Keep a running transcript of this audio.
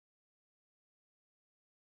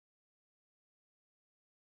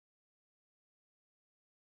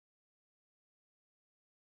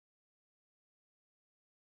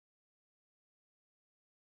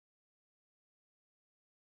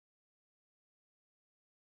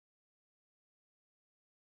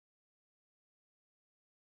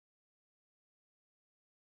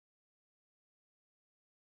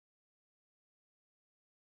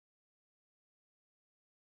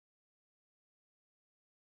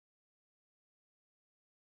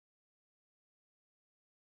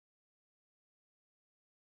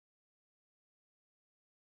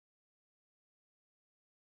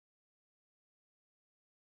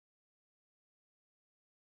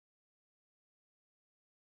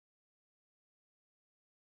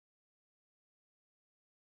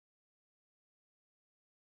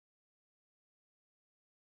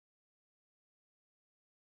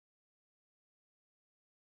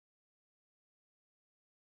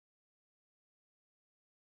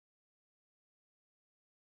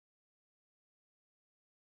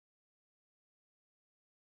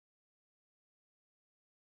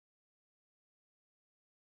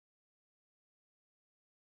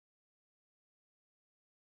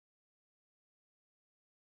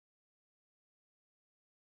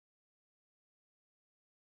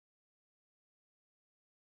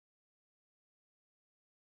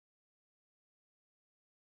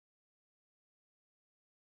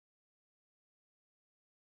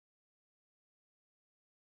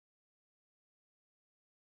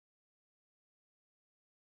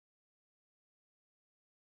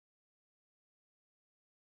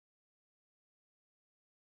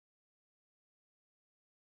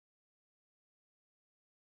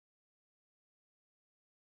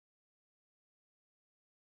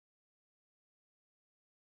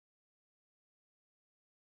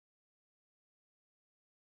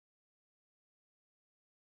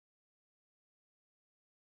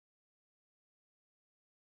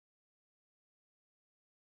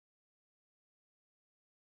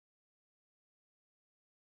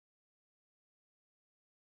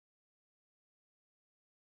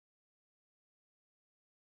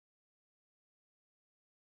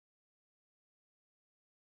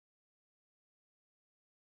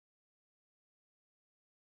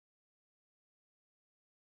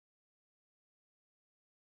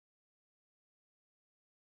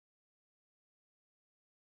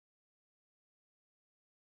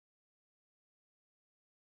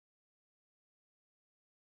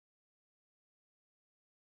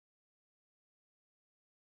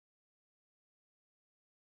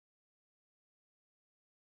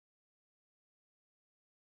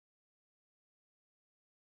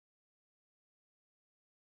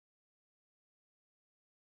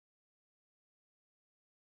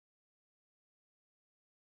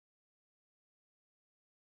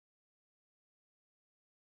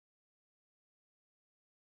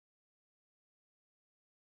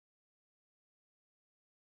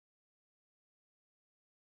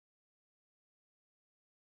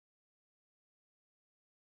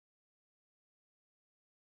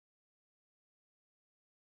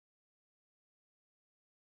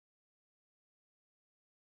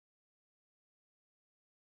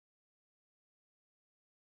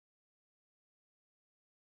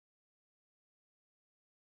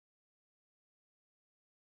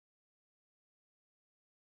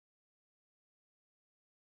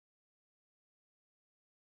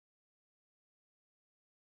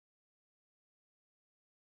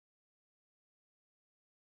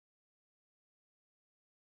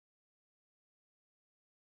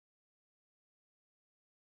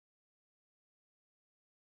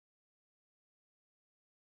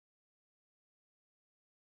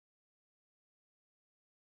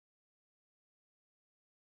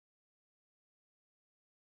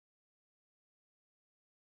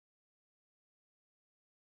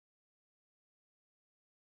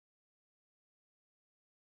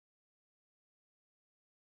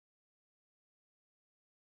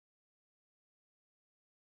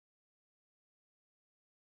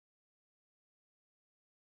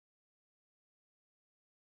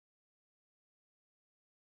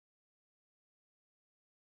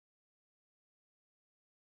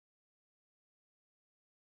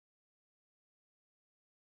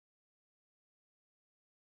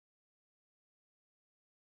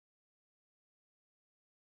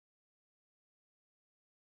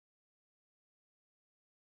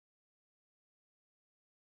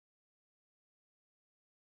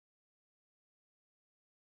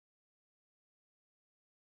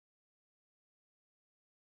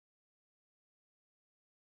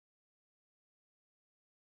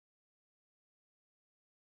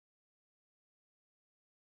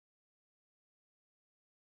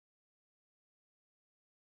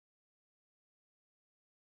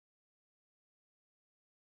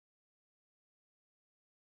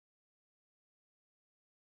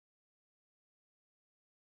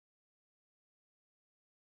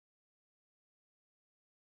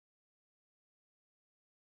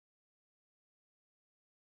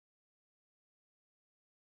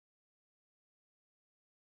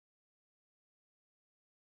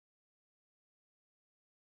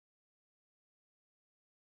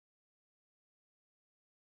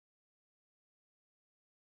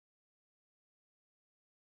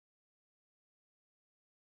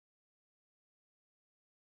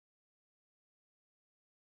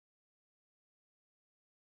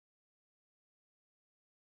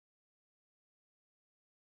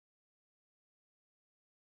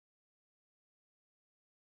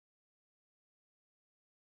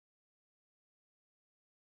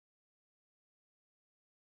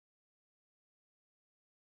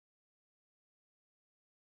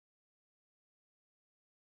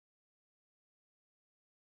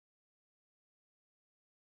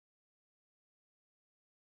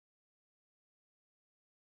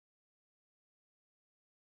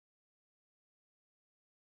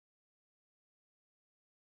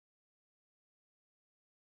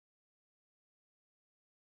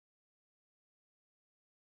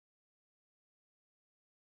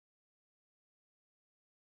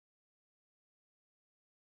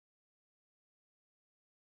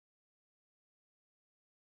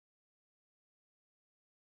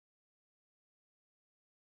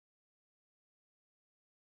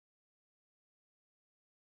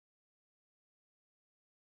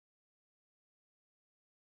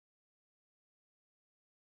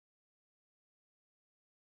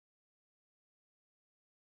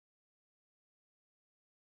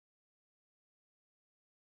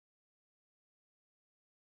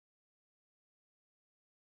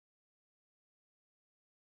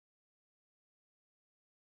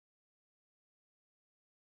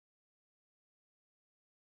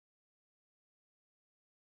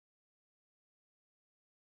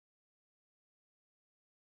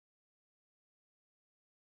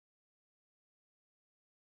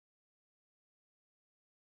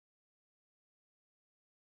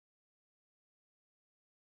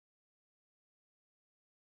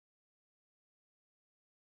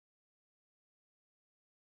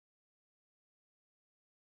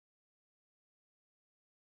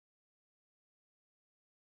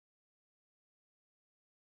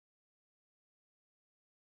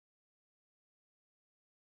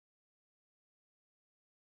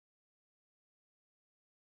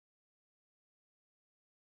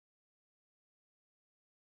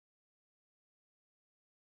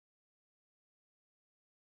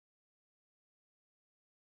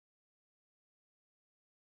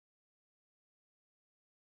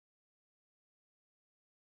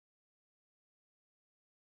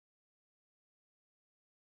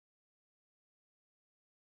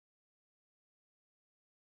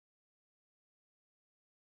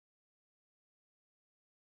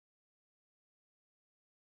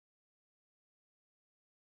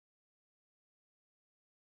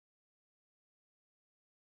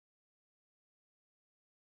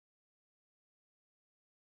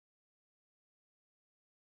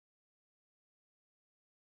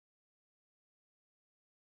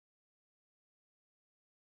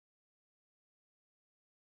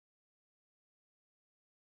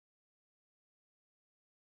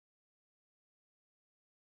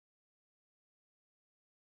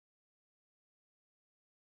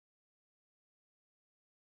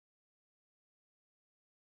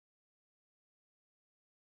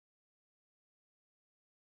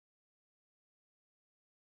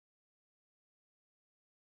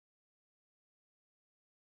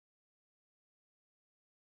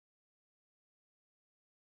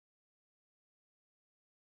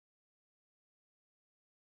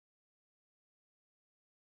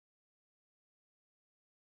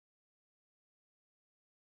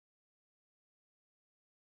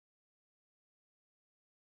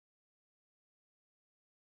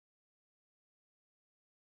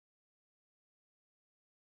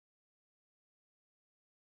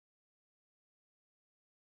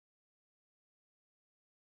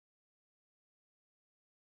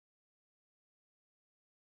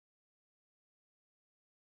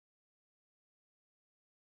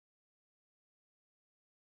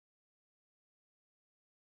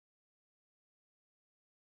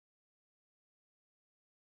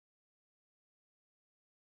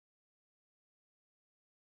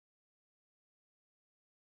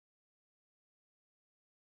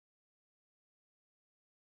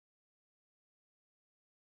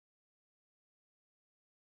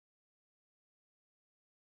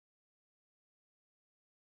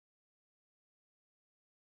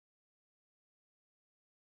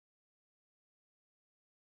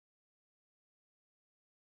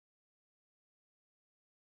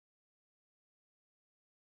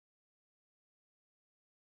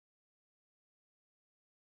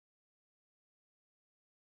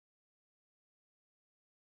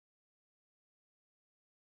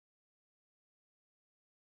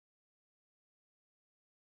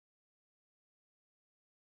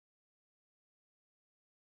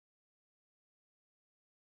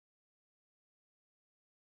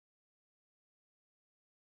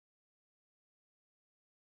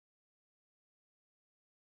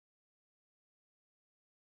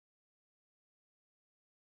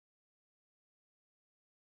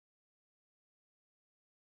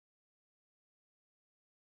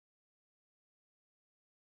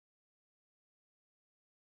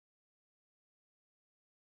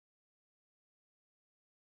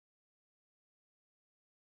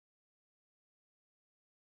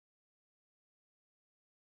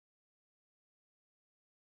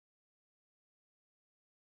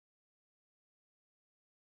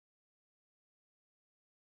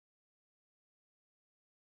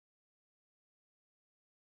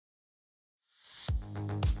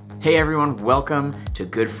Hey everyone, welcome to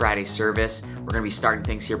Good Friday service. We're going to be starting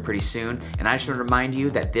things here pretty soon, and I just want to remind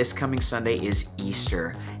you that this coming Sunday is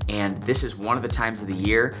Easter, and this is one of the times of the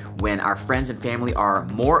year when our friends and family are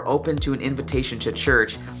more open to an invitation to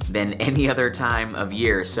church than any other time of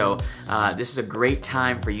year. So this is a great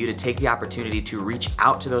time for you to take the opportunity to reach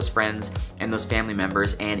out to those friends and those family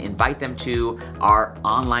members and invite them to our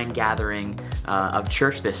online gathering of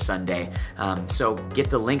church this Sunday. So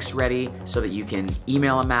get the links ready so that you can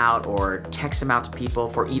email them out or text them out to people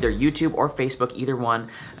for either YouTube or Facebook. Either one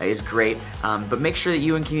is great, but make sure that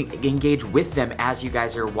you engage with them as you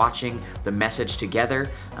guys are watching the message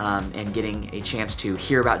together and getting a chance to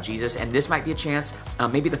hear about Jesus. And this might be a chance,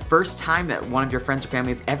 maybe the first time that one of your friends or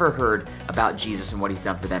family have ever heard about Jesus and what he's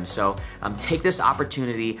done for them. So take this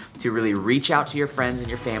opportunity to really reach out to your friends and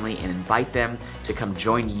your family and invite them to come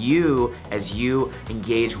join you as you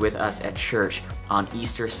engage with us at church on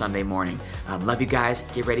Easter Sunday morning. Love you guys.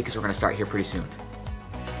 Get ready because we're going to start here pretty soon.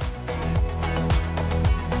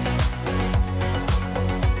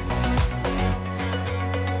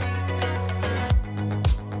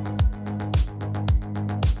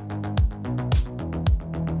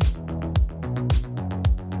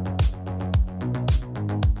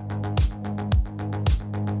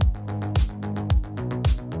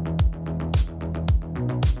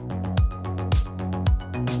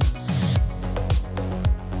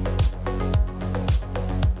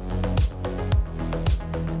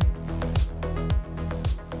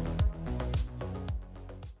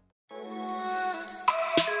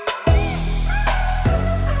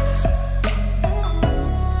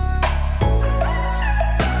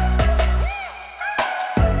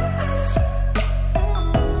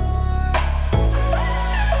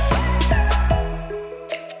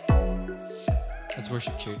 Let's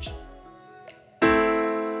worship, church.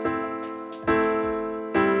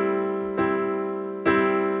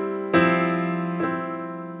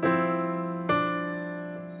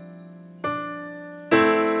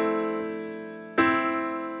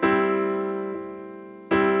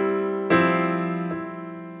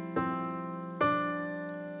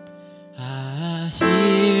 I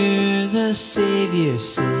hear the Savior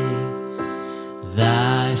say,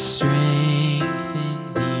 thy strength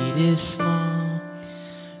indeed is small.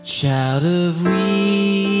 Child of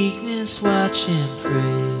weakness, watch and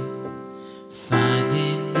pray. Find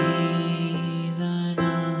in me thine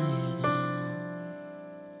all in all.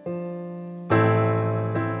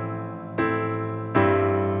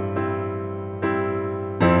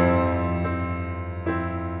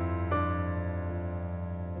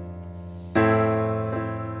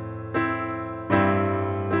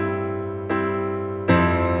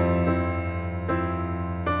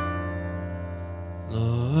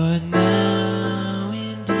 Lord, now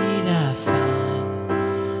indeed I find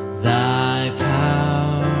thy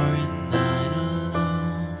power in thine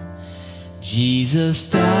alone. Jesus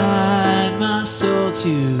died my soul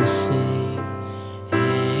to save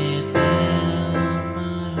and melt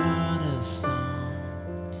my heart of stone.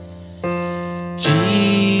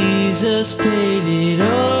 Jesus paid it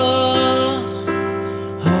all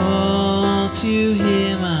to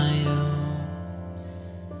him I owe.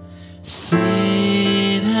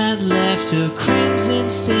 Sin had left a crimson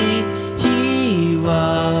stain, he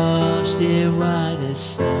washed it white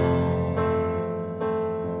as snow.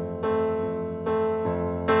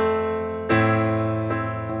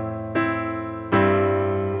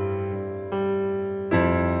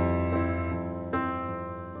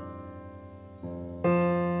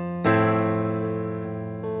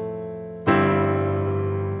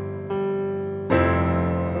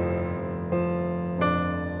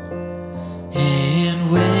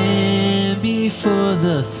 And when before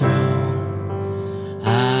the throne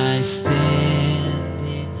I stand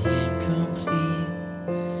in him complete,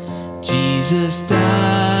 Jesus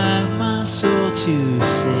died my soul to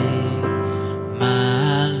save,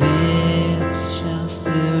 my lips shall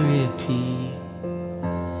still repeat.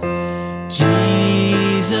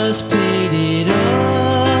 Jesus paid it all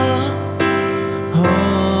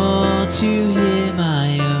to him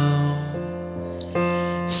I owe.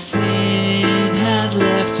 Sin had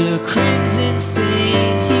left a crimson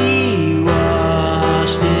stain, he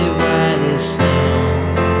washed it white as snow.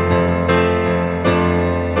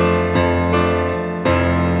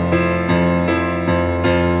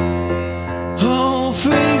 Oh,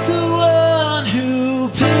 praise the one who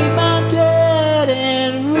paid my debt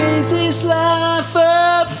and raised his life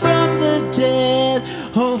up from the dead.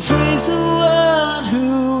 Oh, praise the one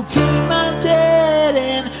who paid my debt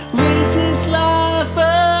and raised his life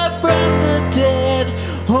up from the dead.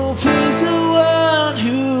 Oh, praise the one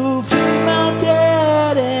who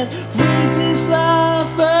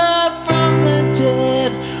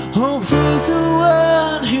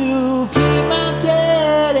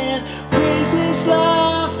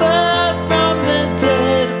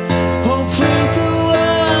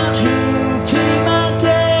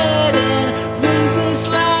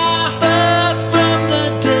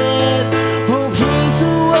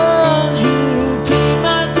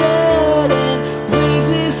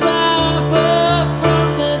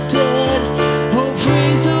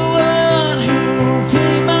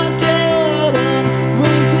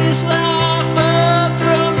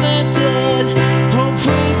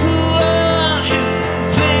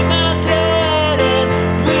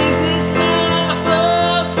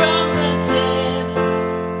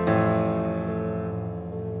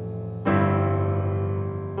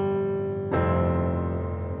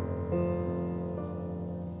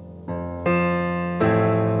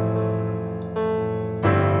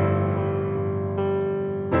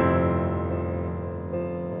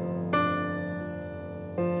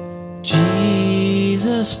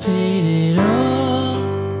Jesus paid it all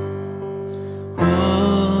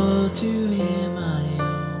to him I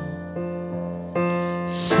owe.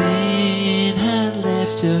 Sin had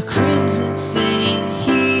left a crimson stain,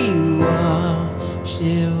 he washed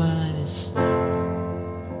it white as snow.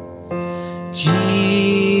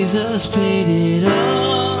 Jesus paid it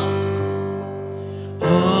all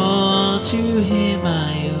to him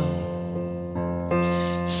I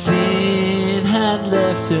owe. Sin had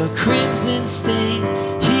left a crimson stain,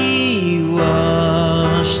 he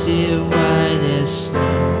washed it white as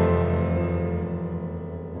snow.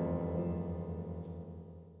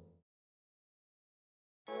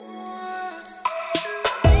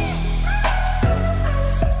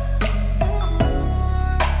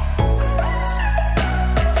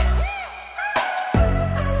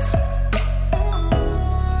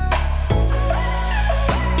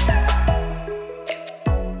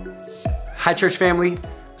 Hi, church family.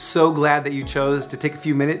 So glad that you chose to take a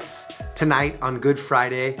few minutes tonight on Good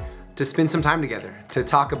Friday to spend some time together, to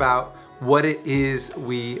talk about what it is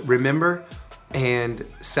we remember and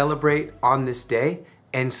celebrate on this day.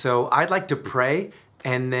 And so I'd like to pray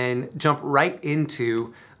and then jump right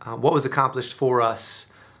into what was accomplished for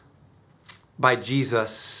us by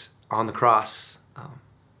Jesus on the cross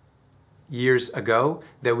years ago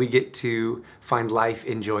that we get to find life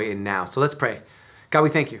and joy in now. So let's pray. God, we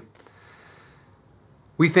thank you.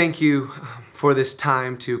 We thank you for this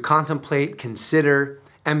time to contemplate, consider,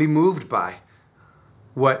 and be moved by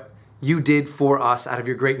what you did for us out of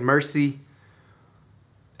your great mercy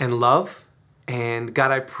and love. And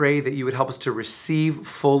God, I pray that you would help us to receive,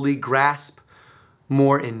 fully grasp,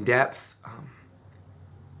 more in depth,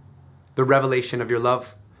 the revelation of your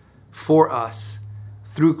love for us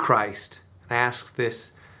through Christ. I ask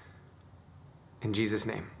this in Jesus'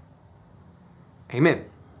 name. Amen.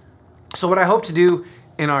 So what I hope to do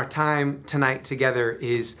in our time tonight together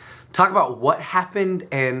is talk about what happened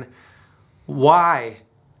and why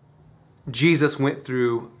Jesus went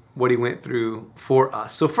through what he went through for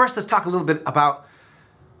us. So first, let's talk a little bit about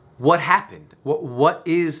what happened. What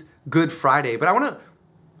is Good Friday? But I want to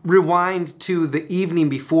rewind to the evening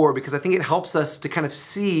before because I think it helps us to kind of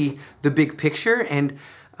see the big picture. And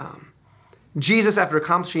Jesus, after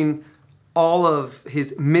accomplishing all of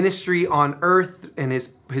his ministry on earth and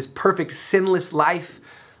his perfect sinless life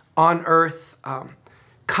on earth,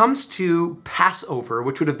 comes to Passover,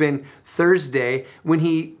 which would have been Thursday, when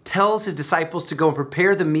he tells his disciples to go and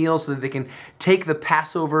prepare the meal so that they can take the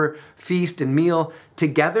Passover feast and meal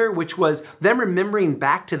together, which was them remembering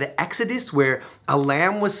back to the Exodus where a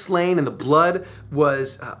lamb was slain and the blood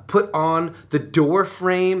was put on the door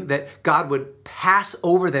frame that God would pass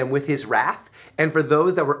over them with his wrath. And for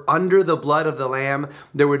those that were under the blood of the lamb,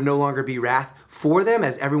 there would no longer be wrath for them,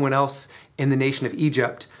 as everyone else in the nation of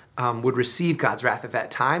Egypt would receive God's wrath at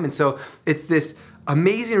that time. And so it's this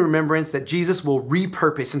amazing remembrance that Jesus will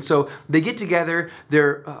repurpose. And so they get together,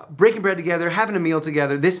 they're breaking bread together, having a meal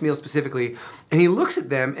together, this meal specifically, and he looks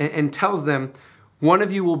at them and tells them, one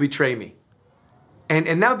of you will betray me.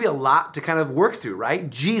 And that would be a lot to kind of work through, right?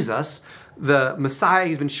 Jesus, the Messiah,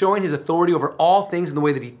 he's been showing his authority over all things in the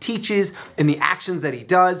way that he teaches and the actions that he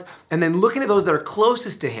does. And then looking at those that are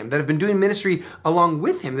closest to him, that have been doing ministry along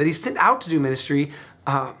with him, that he's sent out to do ministry,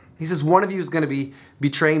 he says, one of you is going to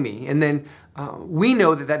betray me. And then we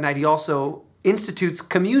know that night he also institutes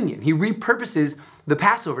communion. He repurposes the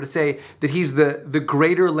Passover to say that he's the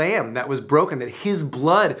greater lamb that was broken, that his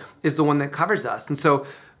blood is the one that covers us. And so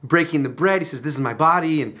breaking the bread, he says, this is my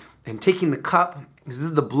body, and taking the cup, this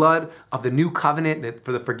is the blood of the new covenant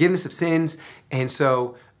for the forgiveness of sins. And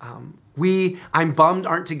so I'm bummed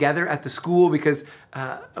aren't together at the school because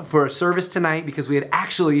for a service tonight, because we had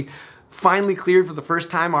actually finally cleared for the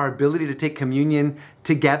first time our ability to take communion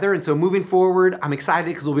together. And so moving forward, I'm excited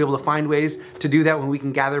because we'll be able to find ways to do that when we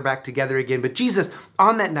can gather back together again. But Jesus,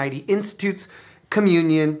 on that night, he institutes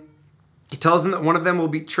communion. He tells them that one of them will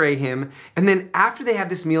betray him. And then after they have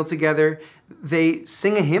this meal together, they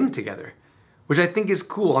sing a hymn together, which I think is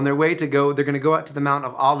cool. On their way to go, they're going to go out to the Mount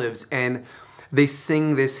of Olives and they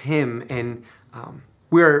sing this hymn. And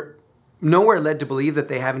we're nowhere led to believe that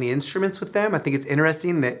they have any instruments with them. I think it's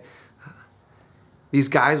interesting that these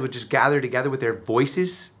guys would just gather together with their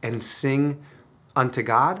voices and sing unto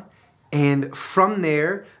God. And from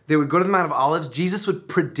there, they would go to the Mount of Olives. Jesus would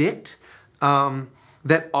predict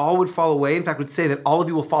that all would fall away. In fact, would say that all of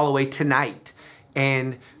you will fall away tonight.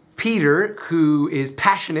 And Peter, who is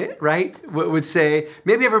passionate, right, would say,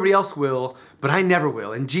 maybe everybody else will, but I never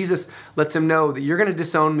will. And Jesus lets him know that you're going to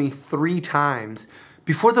disown me 3 times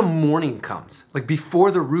before the morning comes. Like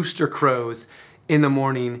before the rooster crows in the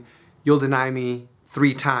morning, you'll deny me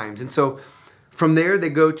 3 times. And so From there, they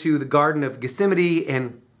go to the Garden of Gethsemane,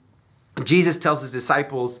 and Jesus tells his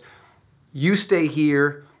disciples, you stay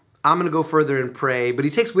here. I'm going to go further and pray. But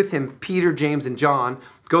he takes with him Peter, James, and John,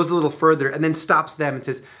 goes a little further, and then stops them and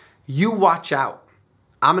says, you watch out.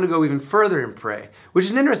 I'm going to go even further and pray, which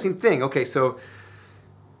is an interesting thing. Okay, so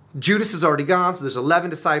Judas is already gone, so there's 11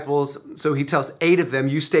 disciples. So he tells 8 of them,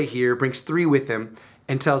 you stay here, brings 3 with him,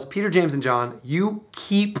 and tells Peter, James, and John, you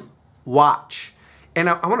keep watch. And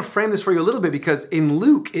I want to frame this for you a little bit, because in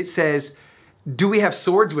Luke, it says, do we have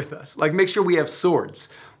swords with us? Like, make sure we have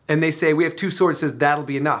swords. And they say, we have 2 swords, says that'll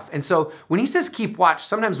be enough. And so when he says keep watch,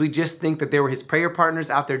 sometimes we just think that they were his prayer partners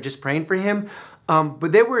out there just praying for him.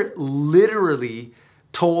 But they were literally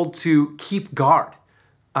told to keep guard.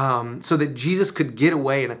 So that Jesus could get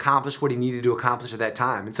away and accomplish what he needed to accomplish at that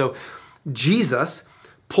time. And so Jesus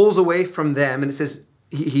pulls away from them, and it says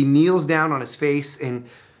he kneels down on his face and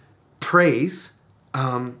prays,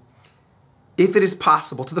 if it is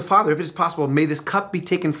possible, to the Father, if it is possible, may this cup be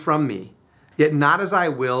taken from me, yet not as I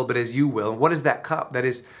will, but as you will. And what is that cup? That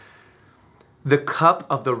is the cup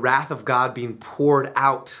of the wrath of God being poured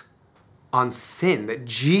out on sin, that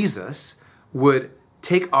Jesus would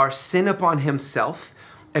take our sin upon himself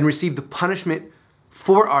and receive the punishment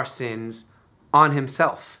for our sins on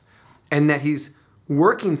himself. And that he's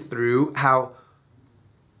working through how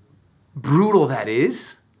brutal that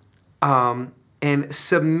is, and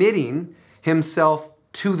submitting himself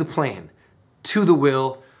to the plan, to the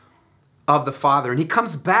will of the Father. And he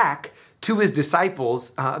comes back to his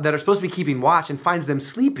disciples that are supposed to be keeping watch and finds them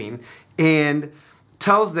sleeping and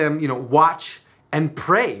tells them, watch and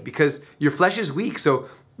pray, because your flesh is weak. So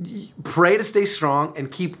pray to stay strong and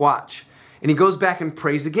keep watch. And he goes back and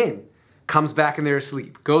prays again. Comes back and they're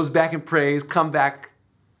asleep. Goes back and prays, comes back,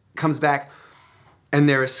 and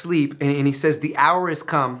they're asleep. And he says, the hour has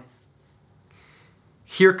come.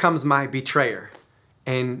 Here comes my betrayer.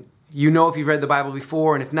 And you know, if you've read the Bible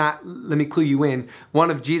before, and if not, let me clue you in.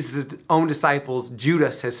 One of Jesus' own disciples,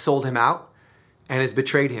 Judas, has sold him out and has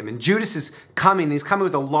betrayed him. And Judas is coming, and he's coming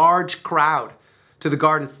with a large crowd to the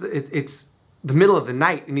garden. It's the middle of the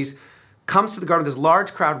night, and he comes to the garden with this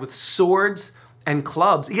large crowd with swords and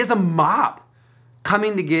clubs. He has a mob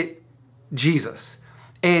coming to get Jesus.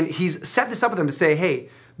 And he's set this up with them to say, hey,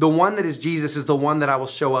 the one that is Jesus is the one that I will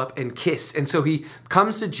show up and kiss. And so he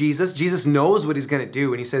comes to Jesus. Jesus knows what he's going to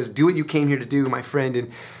do. And he says, do what you came here to do, my friend.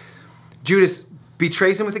 And Judas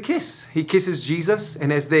betrays him with a kiss. He kisses Jesus.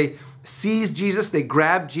 And as they seize Jesus, they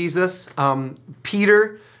grab Jesus.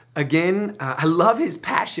 Peter, again, I love his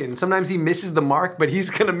passion. Sometimes he misses the mark, but he's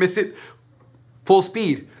going to miss it full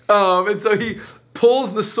speed. And so he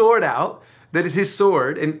pulls the sword out, that is his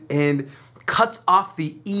sword, and cuts off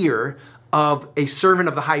the ear of a servant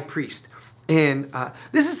of the high priest. And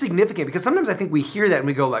this is significant because sometimes I think we hear that and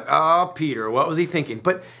we go like, oh, Peter, what was he thinking?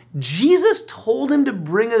 But Jesus told him to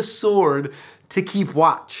bring a sword to keep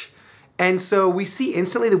watch. And so we see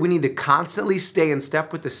instantly that we need to constantly stay in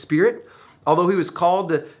step with the Spirit. Although he was called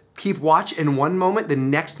to keep watch in one moment, the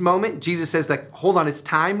next moment, Jesus says, like, hold on, it's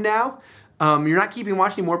time now. You're not keeping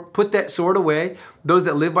watch anymore. Put that sword away. Those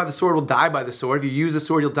that live by the sword will die by the sword. If you use the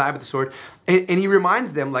sword, you'll die by the sword. And he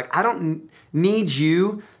reminds them, like, I don't need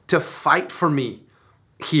you to fight for me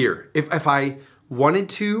here. If I wanted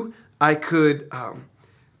to, I could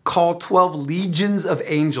call 12 legions of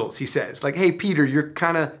angels, he says. Like, hey, Peter, you're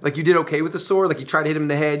kind of, like, you did okay with the sword. Like, you tried to hit him in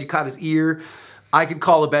the head. You caught his ear. I could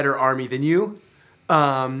call a better army than you.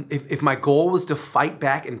 If my goal was to fight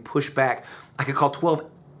back and push back, I could call 12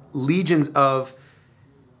 legions of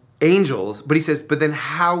angels. But he says, but then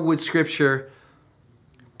how would Scripture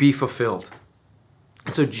be fulfilled?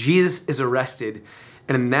 And so Jesus is arrested.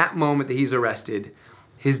 And in that moment that he's arrested,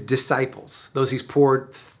 his disciples, those he's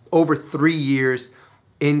poured over 3 years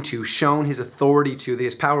into, shown his authority to, that he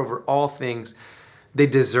has power over all things, they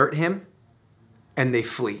desert him and they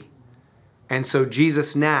flee. And so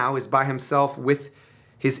Jesus now is by himself with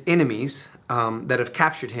his enemies that have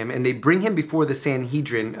captured him, and they bring him before the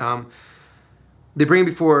Sanhedrin. They bring him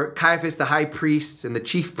before Caiaphas, the high priest, and the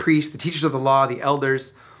chief priests, the teachers of the law, the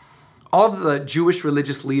elders. All of the Jewish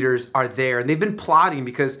religious leaders are there, and they've been plotting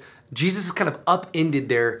because Jesus has kind of upended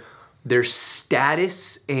their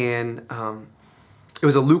status, and it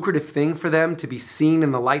was a lucrative thing for them to be seen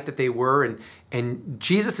in the light that they were, and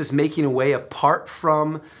Jesus is making a way apart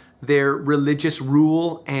from their religious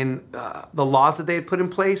rule and the laws that they had put in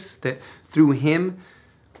place, that through him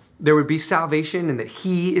there would be salvation and that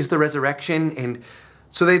he is the resurrection. And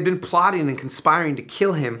so they've been plotting and conspiring to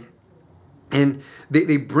kill him. And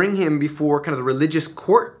they bring him before kind of the religious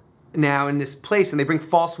court now in this place, and they bring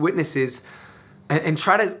false witnesses and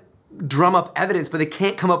try to drum up evidence, but they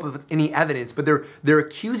can't come up with any evidence. But they're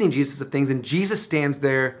accusing Jesus of things, and Jesus stands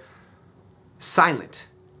there silent.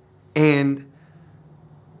 And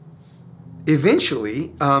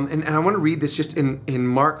eventually, and I want to read this just in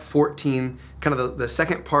Mark 14, kind of the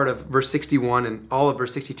second part of verse 61 and all of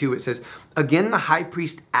verse 62. It says, "Again the high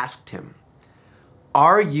priest asked him,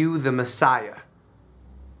 'Are you the Messiah,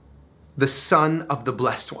 the Son of the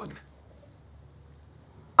Blessed One?'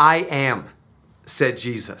 'I am,' said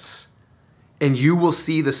Jesus, 'and you will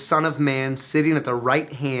see the Son of Man sitting at the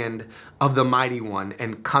right hand of the Mighty One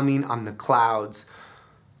and coming on the clouds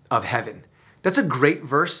of heaven.'" That's a great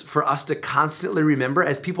verse for us to constantly remember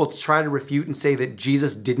as people try to refute and say that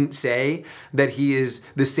Jesus didn't say that he is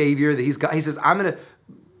the Savior, that he's God. He says, "I'm going to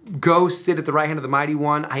go sit at the right hand of the Mighty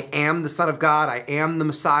One. I am the Son of God. I am the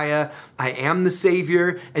Messiah. I am the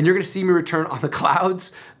Savior. And you're going to see me return on the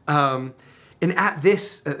clouds." And at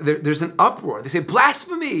this, there's an uproar. They say,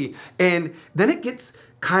 "Blasphemy!" And then it gets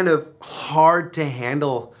kind of hard to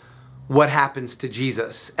handle what happens to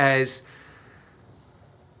Jesus as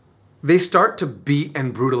they start to beat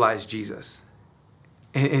and brutalize Jesus.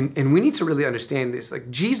 And we need to really understand this. Like,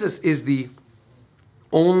 Jesus is the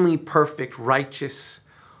only perfect, righteous,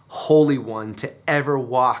 holy one to ever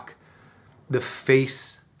walk the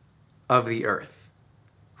face of the earth,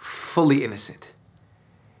 fully innocent.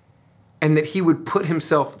 And that he would put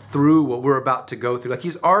himself through what we're about to go through. Like,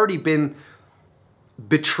 he's already been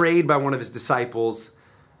betrayed by one of his disciples.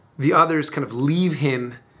 The others kind of leave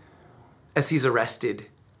him as he's arrested.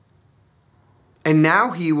 And now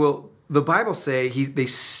he will, the Bible say, they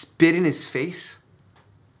spit in his face,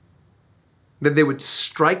 that they would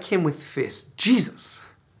strike him with fists. Jesus,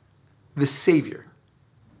 the Savior.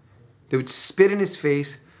 They would spit in his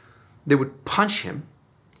face, they would punch him,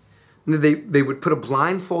 and they would put a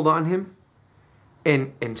blindfold on him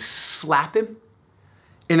and slap him,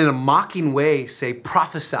 and in a mocking way say,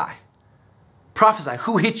 "Prophesy. Prophesy,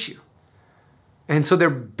 who hit you?" And so they're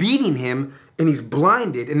beating him, and he's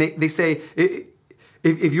blinded, and they say,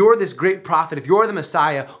 if you're this great prophet, if you're the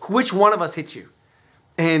Messiah, which one of us hit you?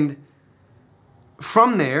 And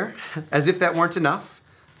from there, as if that weren't enough,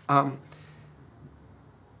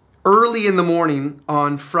 early in the morning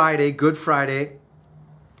on Friday, Good Friday,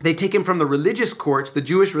 they take him from the religious courts, the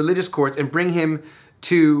Jewish religious courts, and bring him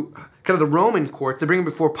to kind of the Roman courts. They bring him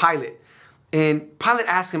before Pilate. And Pilate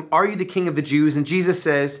asks him, "Are you the king of the Jews?" And Jesus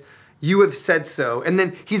says, "You have said so." And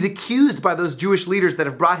then he's accused by those Jewish leaders that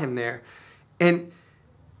have brought him there.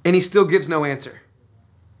 And he still gives no answer,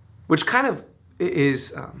 which kind of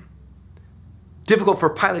is difficult for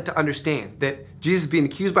Pilate to understand, that Jesus is being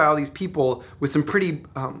accused by all these people with some pretty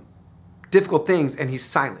difficult things, and he's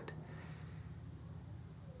silent.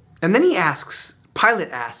 And then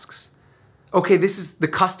Pilate asks, "Okay, this is the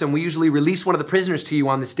custom. We usually release one of the prisoners to you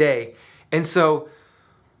on this day." And so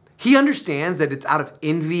he understands that it's out of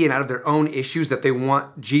envy and out of their own issues that they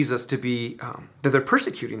want Jesus to be, that they're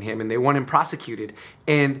persecuting him and they want him prosecuted.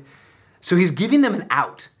 And so he's giving them an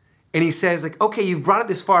out. And he says, like, "Okay, you've brought it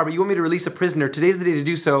this far, but you want me to release a prisoner. Today's the day to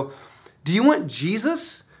do so. Do you want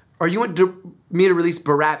Jesus, or you want me to release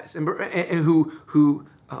Barabbas, and who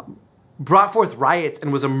brought forth riots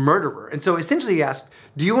and was a murderer?" And so essentially he asked,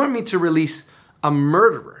 "Do you want me to release a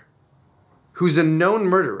murderer who's a known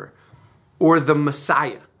murderer, or the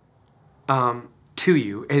Messiah to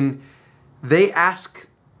you?" And they ask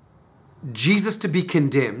Jesus to be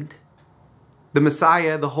condemned, the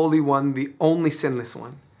Messiah, the Holy One, the only sinless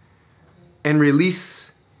one, and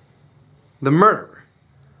release the murderer.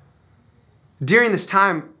 During this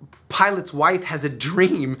time, Pilate's wife has a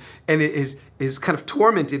dream and is kind of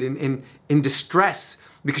tormented in distress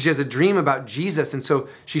because she has a dream about Jesus. And so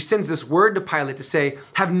she sends this word to Pilate to say,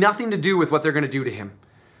 have nothing to do with what they're going to do to him.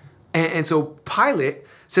 And so Pilate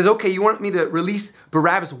says, "Okay, you want me to release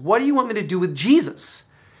Barabbas. What do you want me to do with Jesus?"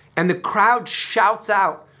 And the crowd shouts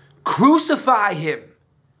out, "Crucify him."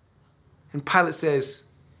 And Pilate says,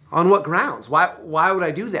 "On what grounds? Why would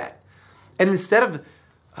I do that?" And instead of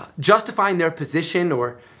justifying their position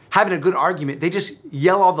or having a good argument, they just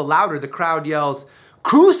yell all the louder. The crowd yells,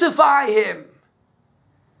 "Crucify him!"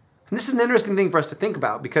 And this is an interesting thing for us to think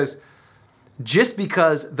about, because just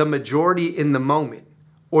because the majority in the moment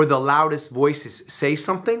or the loudest voices say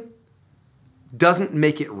something doesn't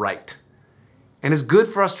make it right. And it's good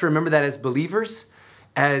for us to remember that as believers,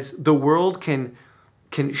 as the world can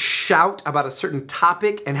shout about a certain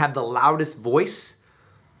topic and have the loudest voice,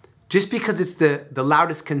 just because it's the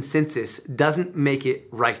loudest consensus doesn't make it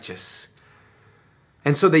righteous.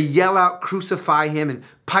 And so they yell out, "Crucify him." And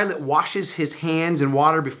Pilate washes his hands in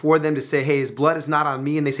water before them to say, "Hey, his blood is not on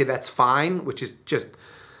me." And they say, "That's fine," which is just,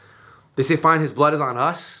 they say, "Fine, his blood is on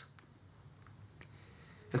us."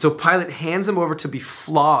 And so Pilate hands him over to be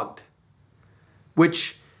flogged,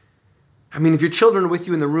 which, I mean, if your children are with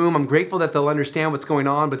you in the room, I'm grateful that they'll understand what's going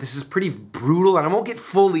on, but this is pretty brutal, and I won't get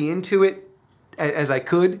fully into it as I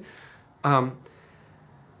could. But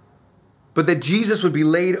that Jesus would be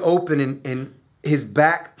laid open and his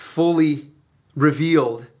back fully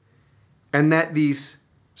revealed, and that these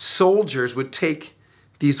soldiers would take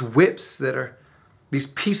these whips that are these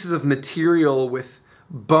pieces of material with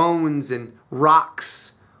bones and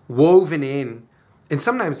rocks woven in, and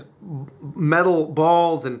sometimes metal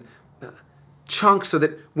balls and chunks, so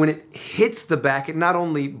that when it hits the back, it not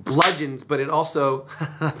only bludgeons, but it also,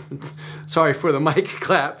 sorry for the mic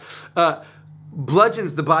clap,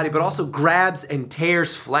 bludgeons the body, but also grabs and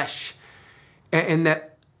tears flesh. And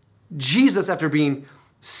that Jesus, after being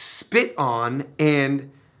spit on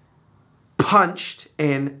and punched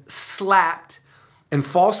and slapped and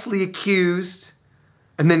falsely accused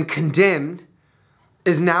and then condemned,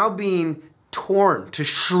 is now being torn to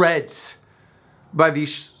shreds by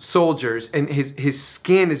these soldiers, and his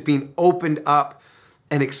skin is being opened up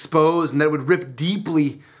and exposed, and that it would rip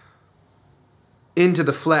deeply into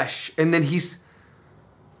the flesh. And then he's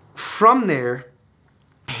from there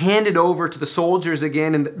handed over to the soldiers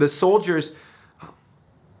again, and the soldiers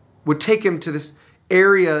would take him to this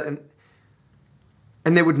area,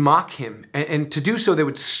 and they would mock him. And to do so, they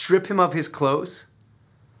would strip him of his clothes,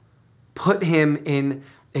 put him in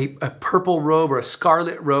a purple robe or a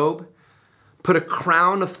scarlet robe, put a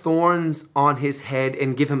crown of thorns on his head,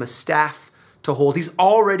 and give him a staff to hold. He's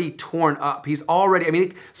already torn up. He's already, I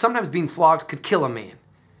mean, sometimes being flogged could kill a man.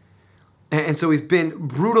 And so he's been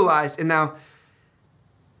brutalized, and now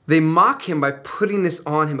they mock him by putting this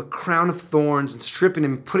on him, a crown of thorns, and stripping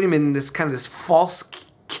him, putting him in this kind of this false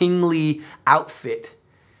kingly outfit.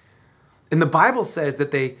 And the Bible says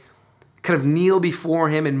that they kind of kneel before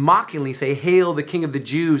him and mockingly say, "Hail the King of the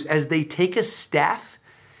Jews," as they take a staff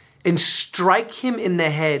and strike him in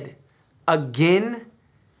the head again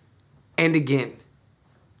and again.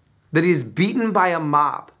 That he is beaten by a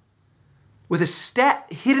mob with a staff,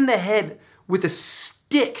 hit in the head with a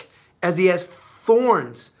stick, as he has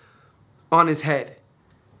thorns on his head.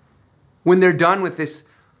 When they're done with this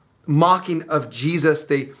mocking of Jesus,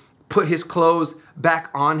 they put his clothes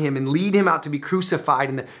back on him and lead him out to be crucified.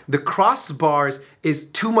 And the crossbars is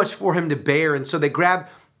too much for him to bear. And so they grab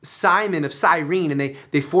Simon of Cyrene, and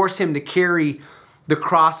they force him to carry the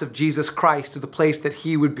cross of Jesus Christ to the place that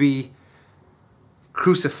he would be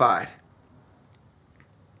crucified.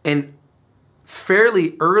 And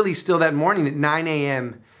fairly early still that morning at 9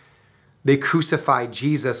 a.m., they crucified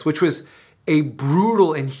Jesus, which was a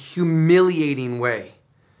brutal and humiliating way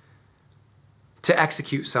to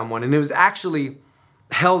execute someone. And it was actually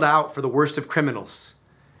held out for the worst of criminals.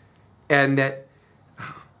 And that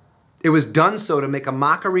it was done so to make a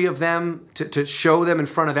mockery of them, to show them in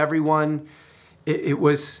front of everyone. It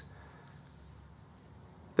was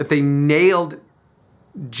that they nailed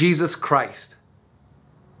Jesus Christ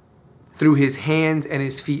through his hands and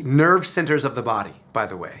his feet, nerve centers of the body, by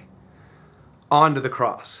the way, onto the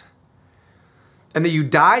cross. And that you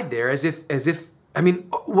died there as if, I mean,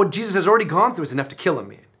 what Jesus has already gone through is enough to kill a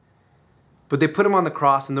man. But they put him on the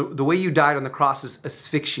cross, and the way you died on the cross is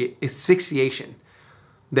asphyxiation.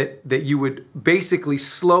 That you would basically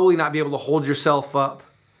slowly not be able to hold yourself up,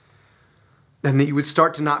 and that you would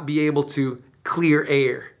start to not be able to clear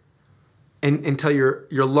air until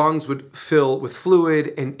your lungs would fill with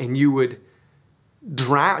fluid, and you would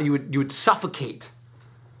drown, you would suffocate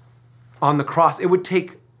on the cross. It would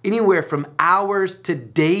take anywhere from hours to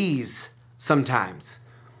days sometimes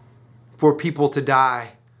for people to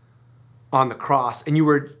die on the cross. And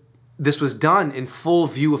this was done in full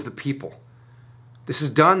view of the people. This is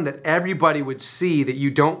done that everybody would see that you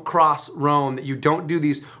don't cross Rome, that you don't do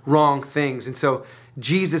these wrong things. And so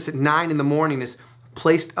Jesus at 9 in the morning is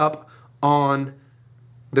placed up on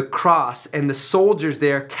the cross, and the soldiers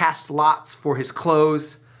there cast lots for his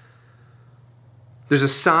clothes. There's a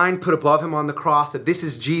sign put above him on the cross that this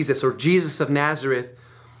is Jesus, or Jesus of Nazareth,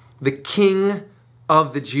 the King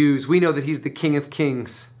of the Jews. We know that he's the King of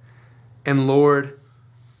Kings and Lord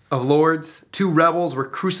of Lords. 2 rebels were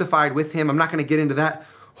crucified with him. I'm not going to get into that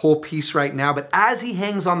whole piece right now, but as he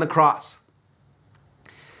hangs on the cross,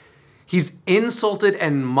 he's insulted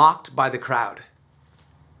and mocked by the crowd.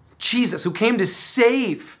 Jesus, who came to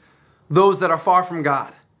save those that are far from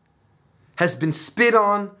God, has been spit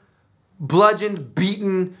on, bludgeoned,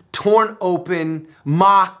 beaten, torn open,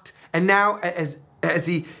 mocked, and now as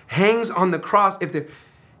he hangs on the cross,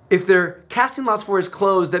 if they're casting lots for his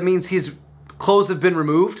clothes, that means his clothes have been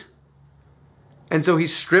removed. And so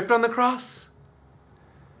he's stripped on the cross,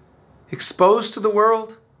 exposed to the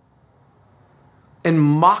world, and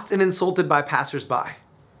mocked and insulted by passersby.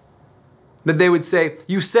 That they would say,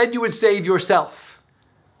 you said you would save yourself,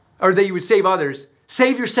 or that you would save others.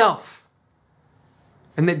 Save yourself.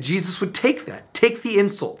 And that Jesus would take that, take the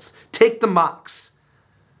insults, take the mocks,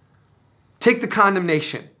 take the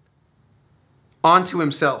condemnation onto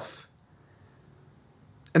himself.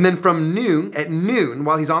 And then at noon,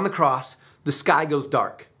 while he's on the cross, the sky goes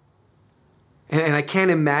dark. And I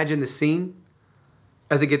can't imagine the scene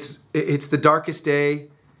as it's the darkest day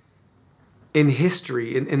in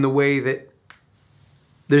history in the way that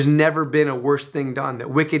there's never been a worse thing done, that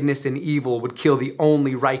wickedness and evil would kill the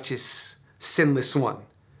only righteous, sinless one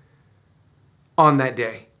on that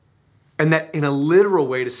day. And that in a literal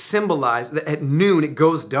way to symbolize that at noon it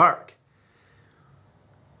goes dark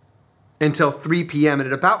until 3 p.m. And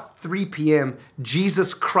at about 3 p.m.,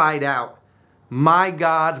 Jesus cried out, my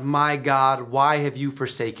God, why have you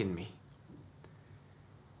forsaken me?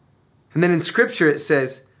 And then in Scripture it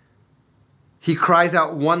says, he cries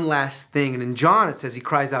out one last thing. And in John it says he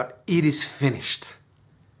cries out, it is finished.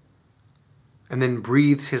 And then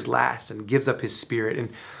breathes his last and gives up his spirit.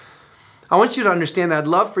 And I want you to understand that I'd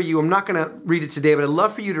love for you, I'm not going to read it today, but I'd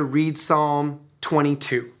love for you to read Psalm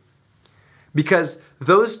 22. Because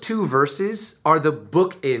those two verses are the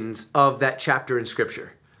bookends of that chapter in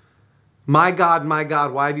Scripture. My God,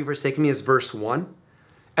 why have you forsaken me is verse 1.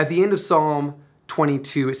 At the end of Psalm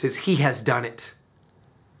 22, it says, he has done it.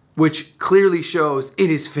 Which clearly shows it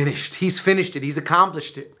is finished. He's finished it. He's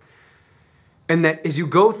accomplished it. And that as you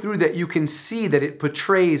go through that, you can see that it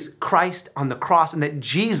portrays Christ on the cross and that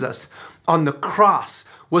Jesus on the cross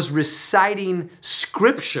was reciting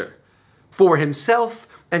Scripture for himself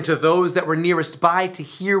and to those that were nearest by to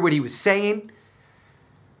hear what he was saying.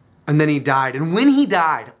 And then he died. And when he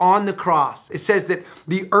died on the cross, it says that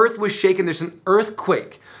the earth was shaken. There's an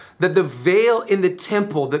earthquake. That the veil in the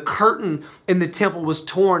temple, the curtain in the temple was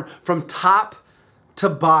torn from top to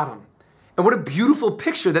bottom. And what a beautiful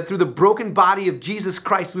picture that through the broken body of Jesus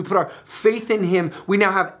Christ, we put our faith in him. We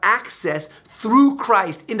now have access through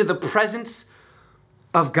Christ into the presence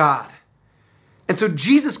of God. And so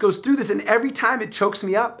Jesus goes through this, and every time it chokes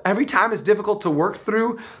me up, every time it's difficult to work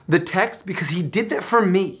through the text because he did that for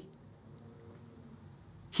me.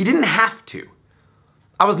 He didn't have to.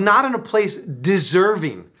 I was not in a place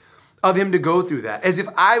deserving of him to go through that, as if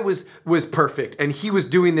I was perfect and he was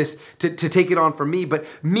doing this to take it on for me. But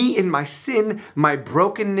me in my sin, my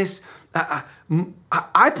brokenness,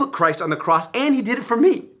 I put Christ on the cross and he did it for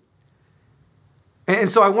me.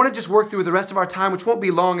 And so I want to just work through the rest of our time, which won't be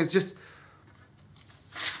long, is just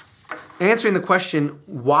answering the question,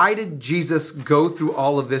 why did Jesus go through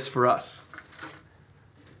all of this for us?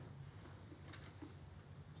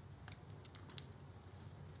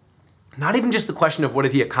 Not even just the question of what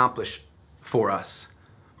did he accomplish for us.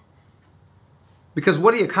 Because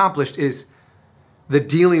what he accomplished is the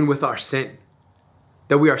dealing with our sin.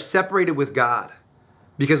 That we are separated with God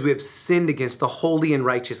because we have sinned against the holy and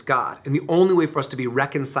righteous God. And the only way for us to be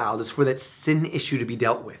reconciled is for that sin issue to be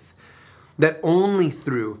dealt with. That only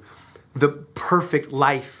through the perfect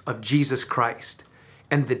life of Jesus Christ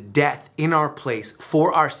and the death in our place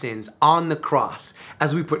for our sins on the cross.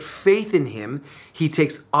 As we put faith in him, he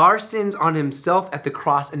takes our sins on himself at the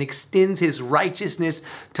cross and extends his righteousness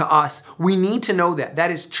to us. We need to know that.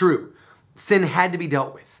 That is true. Sin had to be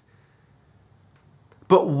dealt with.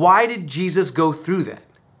 But why did Jesus go through that?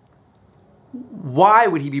 Why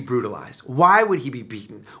would he be brutalized? Why would he be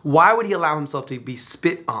beaten? Why would he allow himself to be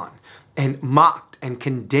spit on and mocked and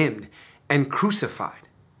condemned and crucified?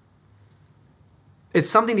 It's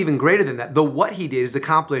something even greater than that. Though what he did is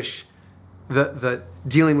accomplish the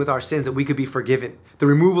dealing with our sins, that we could be forgiven, the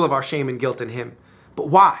removal of our shame and guilt in him. But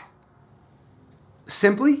why?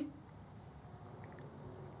 Simply,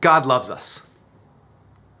 God loves us.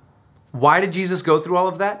 Why did Jesus go through all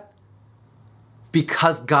of that?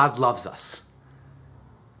 Because God loves us.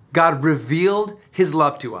 God revealed his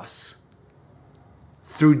love to us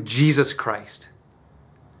through Jesus Christ,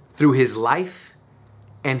 through his life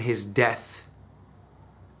and his death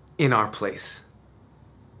in our place.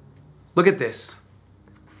 Look at this.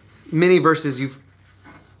 Many verses you've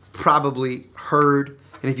probably heard,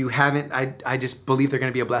 and if you haven't, I just believe they're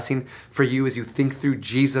going to be a blessing for you as you think through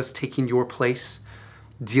Jesus taking your place,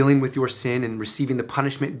 dealing with your sin and receiving the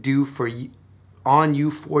punishment due for you, on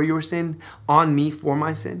you for your sin, on me for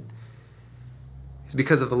my sin. It's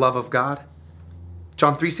because of the love of God.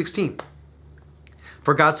 John 3:16.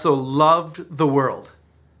 For God so loved the world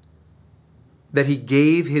that he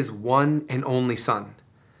gave his one and only Son,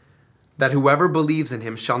 that whoever believes in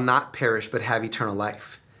him shall not perish but have eternal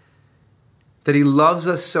life. That he loves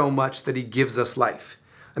us so much that he gives us life.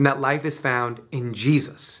 and that life is found in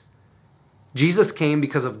Jesus. Jesus came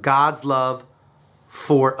because of God's love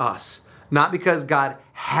for us. Not because God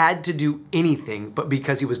had to do anything, but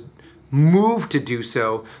because he was moved to do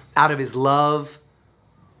so out of his love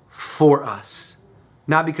for us.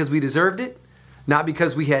 Not because we deserved it, not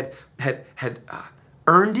because we had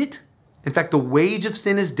earned it. In fact, the wage of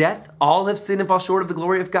sin is death. All have sinned and fall short of the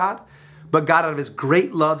glory of God. But God, out of his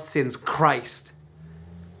great love, sends Christ.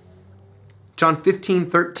 John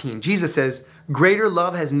 15:13, Jesus says, greater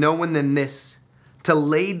love has no one than this, to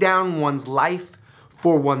lay down one's life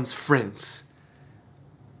for one's friends.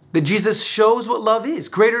 That Jesus shows what love is.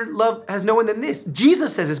 Greater love has no one than this.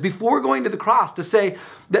 Jesus says this before going to the cross to say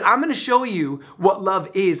that I'm going to show you what love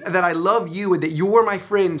is and that I love you and that you're my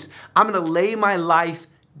friends. I'm going to lay my life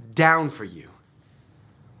down for you.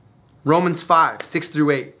 Romans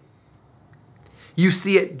 5:6-8. You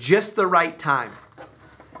see, at just the right time,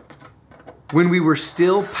 when we were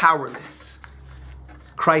still powerless,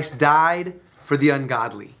 Christ died for the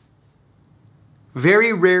ungodly.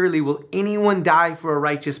 Very rarely will anyone die for a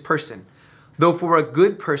righteous person, though for a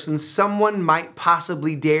good person, someone might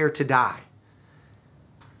possibly dare to die.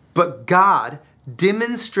 But God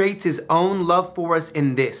demonstrates his own love for us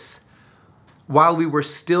in this: while we were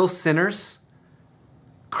still sinners,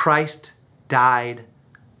 Christ died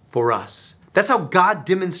for us. That's how God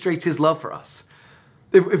demonstrates his love for us.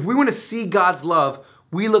 If we want to see God's love,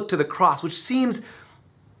 we look to the cross, which seems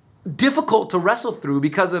difficult to wrestle through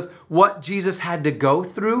because of what Jesus had to go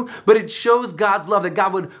through, but it shows God's love, that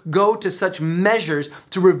God would go to such measures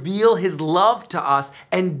to reveal his love to us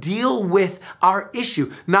and deal with our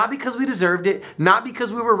issue. Not because we deserved it, not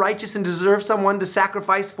because we were righteous and deserved someone to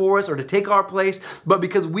sacrifice for us or to take our place, but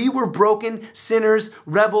because we were broken sinners,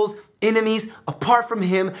 rebels, enemies, apart from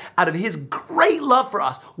him, out of his great love for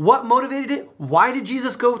us. What motivated it? Why did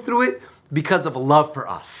Jesus go through it? Because of love for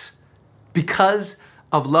us. Because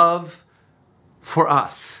of love for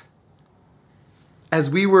us. As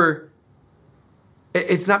we were,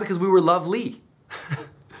 it's not because we were lovely,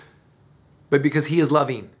 but because he is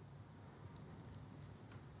loving.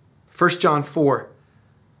 1 John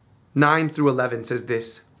 4:9-11 says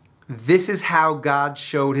this: this is how God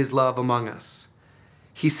showed his love among us.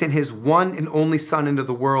 He sent his one and only Son into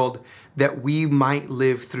the world that we might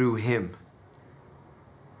live through him.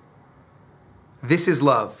 This is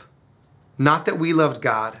love. Not that we loved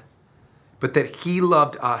God, but that he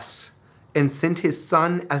loved us and sent his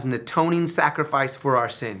Son as an atoning sacrifice for our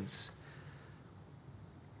sins.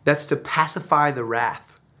 That's to pacify the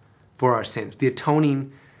wrath for our sins, the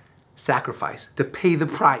atoning sacrifice, to pay the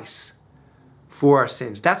price for our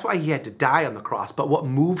sins. That's why he had to die on the cross. But what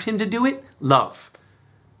moved him to do it? Love.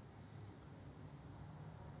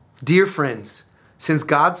 Dear friends, since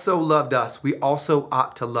God so loved us, we also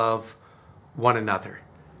ought to love one another.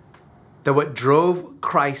 That what drove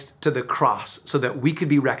Christ to the cross so that we could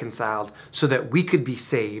be reconciled, so that we could be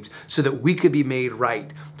saved, so that we could be made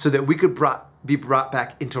right, so that we could be brought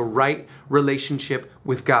back into right relationship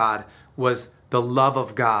with God, was the love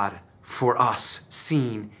of God for us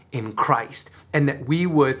seen in Christ. And that we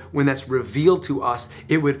would, when that's revealed to us,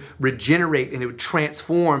 it would regenerate and it would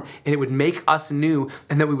transform and it would make us new,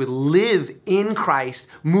 and that we would live in Christ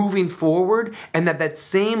moving forward, and that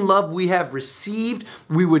same love we have received,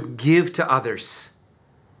 we would give to others.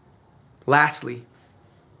 Lastly,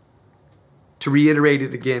 to reiterate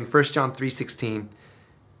it again, 1 John 3:16,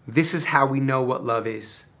 this is how we know what love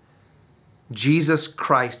is. Jesus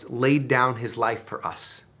Christ laid down his life for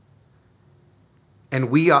us. And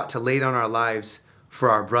we ought to lay down our lives for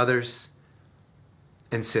our brothers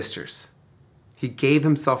and sisters. He gave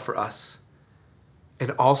himself for us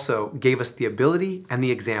and also gave us the ability and the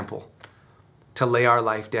example to lay our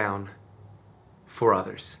life down for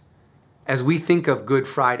others. As we think of Good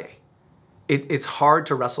Friday, it's hard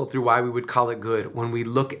to wrestle through why we would call it good when we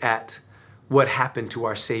look at what happened to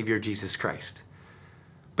our Savior, Jesus Christ.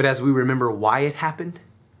 But as we remember why it happened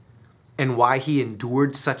and why he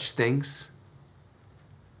endured such things,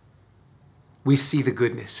 we see the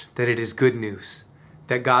goodness, that it is good news,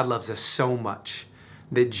 that God loves us so much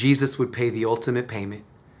that Jesus would pay the ultimate payment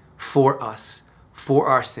for us, for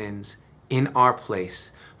our sins, in our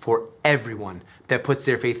place, for everyone that puts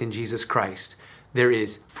their faith in Jesus Christ. There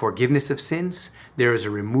is forgiveness of sins, there is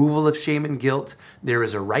a removal of shame and guilt, there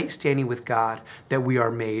is a right standing with God, that we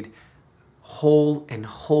are made whole and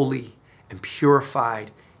holy and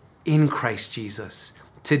purified in Christ Jesus.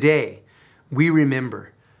 Today, we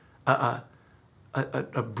remember a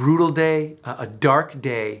brutal day, a dark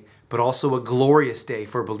day, but also a glorious day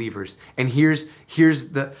for believers. And here's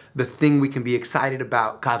the thing we can be excited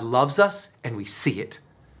about. God loves us and we see it.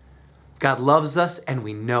 God loves us, and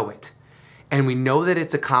we know it. And we know that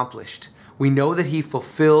it's accomplished. We know that he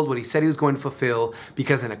fulfilled what he said he was going to fulfill,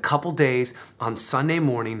 because in a couple days on Sunday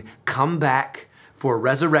morning, come back for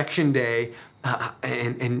Resurrection Day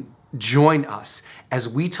and join us as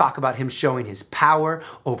we talk about him showing his power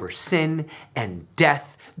over sin and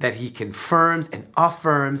death, that he confirms and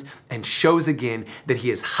affirms and shows again that he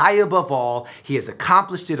is high above all. He has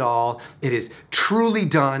accomplished it all. It is truly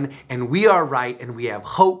done, and we are right, and we have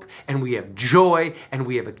hope, and we have joy, and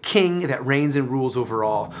we have a king that reigns and rules over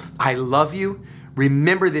all. I love you.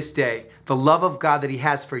 Remember this day, the love of God that he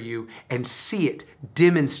has for you, and see it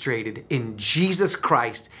demonstrated in Jesus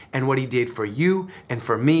Christ and what he did for you and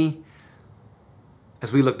for me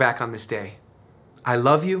as we look back on this day. I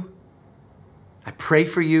love you. I pray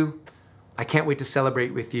for you. I can't wait to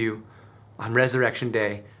celebrate with you on Resurrection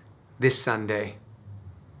Day this Sunday.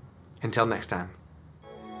 Until next time.